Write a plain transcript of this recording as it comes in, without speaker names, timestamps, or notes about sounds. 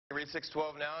read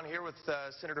 612 now, and here with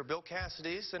Senator Bill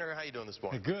Cassidy. Senator, how you doing this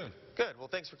morning? Hey, good. Good. Well,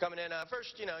 thanks for coming in.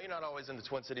 First, you're not always in the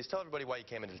Twin Cities. Tell everybody why you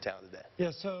came into town today. Yeah,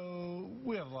 so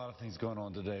we have a lot of things going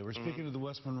on today. We're speaking to the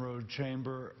West Monroe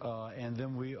Chamber, and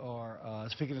then we are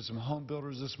speaking to some home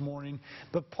builders this morning.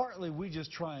 But partly, we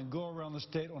just try and go around the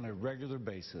state on a regular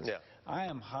basis. Yeah. I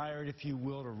am hired, if you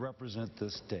will, to represent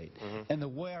this state. And the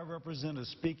way I represent is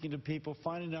speaking to people,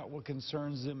 finding out what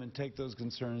concerns them, and take those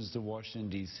concerns to Washington,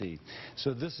 D.C.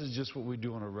 So this is just what we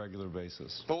do on a regular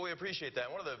basis. Well, we appreciate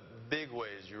that. One of the big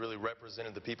ways you really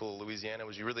represented the people of Louisiana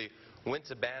was you really went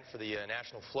to bat for the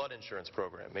National Flood Insurance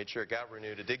Program. Made sure it got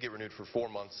renewed. It did get renewed for 4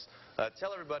 months.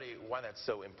 Tell everybody why that's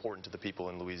so important to the people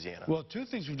in Louisiana. Well, two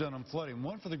things we've done on flooding.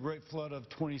 One for the Great Flood of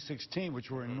 2016,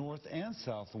 which were in North and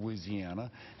South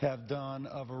Louisiana, have done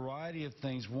a variety of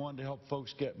things. One, to help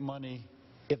folks get money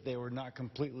if they were not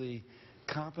completely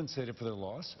compensated for their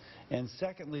loss, and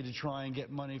secondly, to try and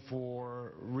get money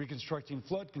for reconstructing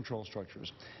flood control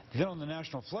structures. Then on the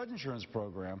National Flood Insurance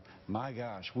Program, my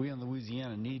gosh, we in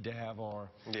Louisiana need to have our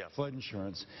flood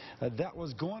insurance. That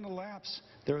was going to lapse.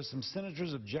 There were some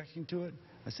senators objecting to it.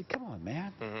 I said, come on,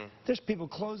 man. There's people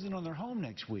closing on their home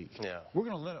next week. We're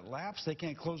going to let it lapse. They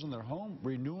can't close on their home,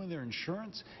 renewing their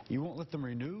insurance. You won't let them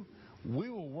renew?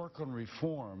 We will work on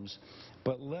reforms,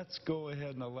 but let's go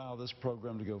ahead and allow this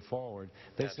program to go forward.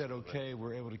 They said, okay,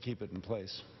 we're able to keep it in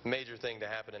place. Major thing to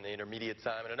happen in the intermediate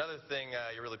time. And another thing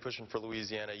you're really pushing for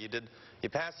Louisiana, you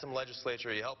passed some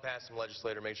legislature, you helped pass some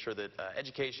legislature, make sure that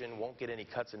education won't get any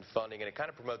cuts in funding, and it kind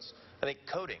of promotes, I think,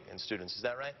 coding in students. Is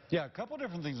that right? Yeah, a couple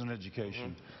different things on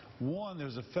education. One,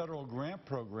 there's a federal grant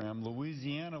program.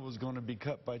 Louisiana was going to be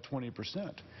cut by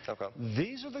 20%. Okay.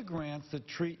 These are the grants that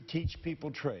teach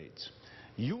people trades.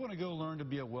 You want to go learn to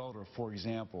be a welder, for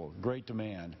example, great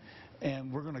demand,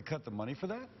 and we're going to cut the money for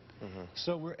that?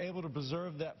 So we're able to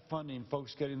preserve that funding,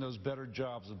 folks getting those better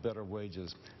jobs with better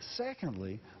wages.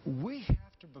 Secondly, we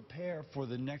have to prepare for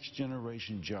the next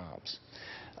generation jobs.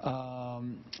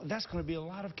 That's going to be a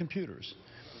lot of computers.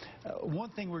 One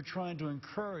thing we're trying to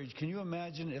encourage, can you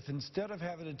imagine if instead of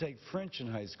having to take French in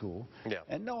high school,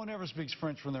 and no one ever speaks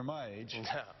French when they're my age,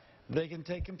 they can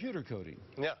take computer coding.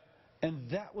 And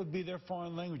that would be their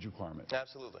foreign language requirement.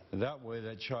 Absolutely. That way,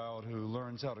 that child who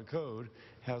learns how to code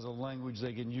has a language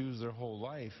they can use their whole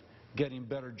life, getting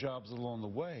better jobs along the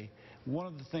way. One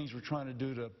of the things we're trying to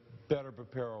do to better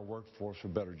prepare our workforce for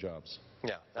better jobs.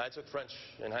 Yeah, I took French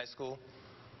in high school.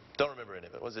 Don't remember any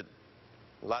of it. Was it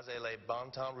Laissez-les bon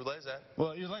temps rouler, is that?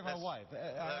 Well, you're like my wife.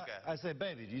 I say,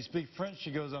 baby, do you speak French? She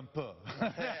goes, un peu.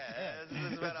 Yeah,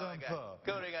 this is about all I got.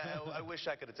 Coding, I wish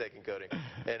I could have taken coding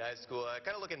in high school.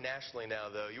 Kind of looking nationally now,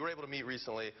 though. You were able to meet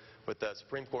recently with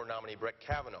Supreme Court nominee Brett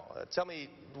Kavanaugh. Tell me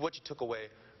what you took away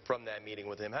from that meeting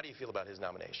with him. How do you feel about his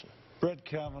nomination? Brett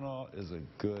Kavanaugh is a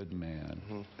good man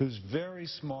who's very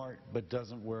smart but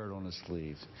doesn't wear it on his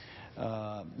sleeve.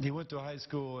 He went to high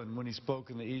school, and when he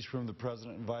spoke in the East Room, the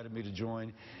president invited me to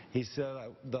join. He said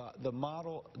the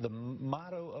motto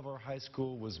of our high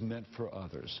school was meant for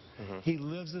others. He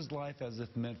lives his life as if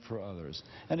meant for others.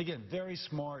 And again, very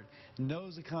smart,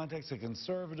 knows the context, a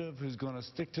conservative who's going to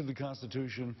stick to the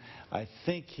Constitution. I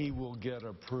think he will get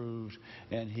approved,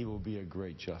 and he will be a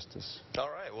great justice.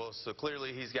 All right. Well, so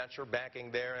clearly he's got your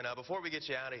backing there. And before we get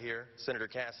you out of here, Senator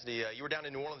Cassidy, you were down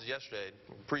in New Orleans yesterday.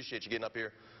 Appreciate you getting up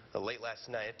here late last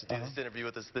night to do this interview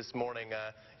with us this morning.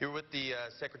 You were with the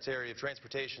Secretary of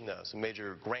Transportation, though. Some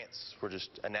major grants were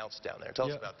just announced down there. Tell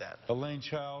us about that. Elaine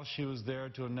Childs, she was there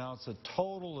to announce a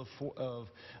total of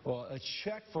a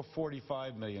check for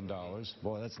 $45 million.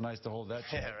 Boy, that's nice to hold that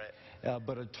check. Yeah, right.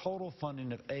 But a total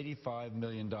funding of $85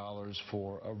 million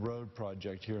for a road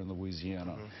project here in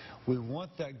Louisiana. We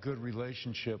want that good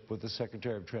relationship with the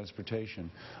Secretary of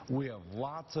Transportation. We have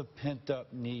lots of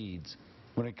pent-up needs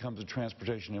when it comes to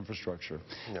transportation infrastructure.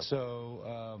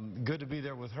 So good to be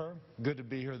there with her, good to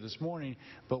be here this morning,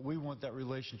 but we want that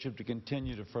relationship to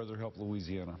continue to further help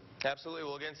Louisiana. Absolutely.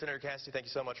 Well, again, Senator Cassidy, thank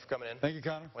you so much for coming in. Thank you,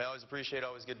 Connor. We always appreciate it.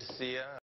 Always good to see you.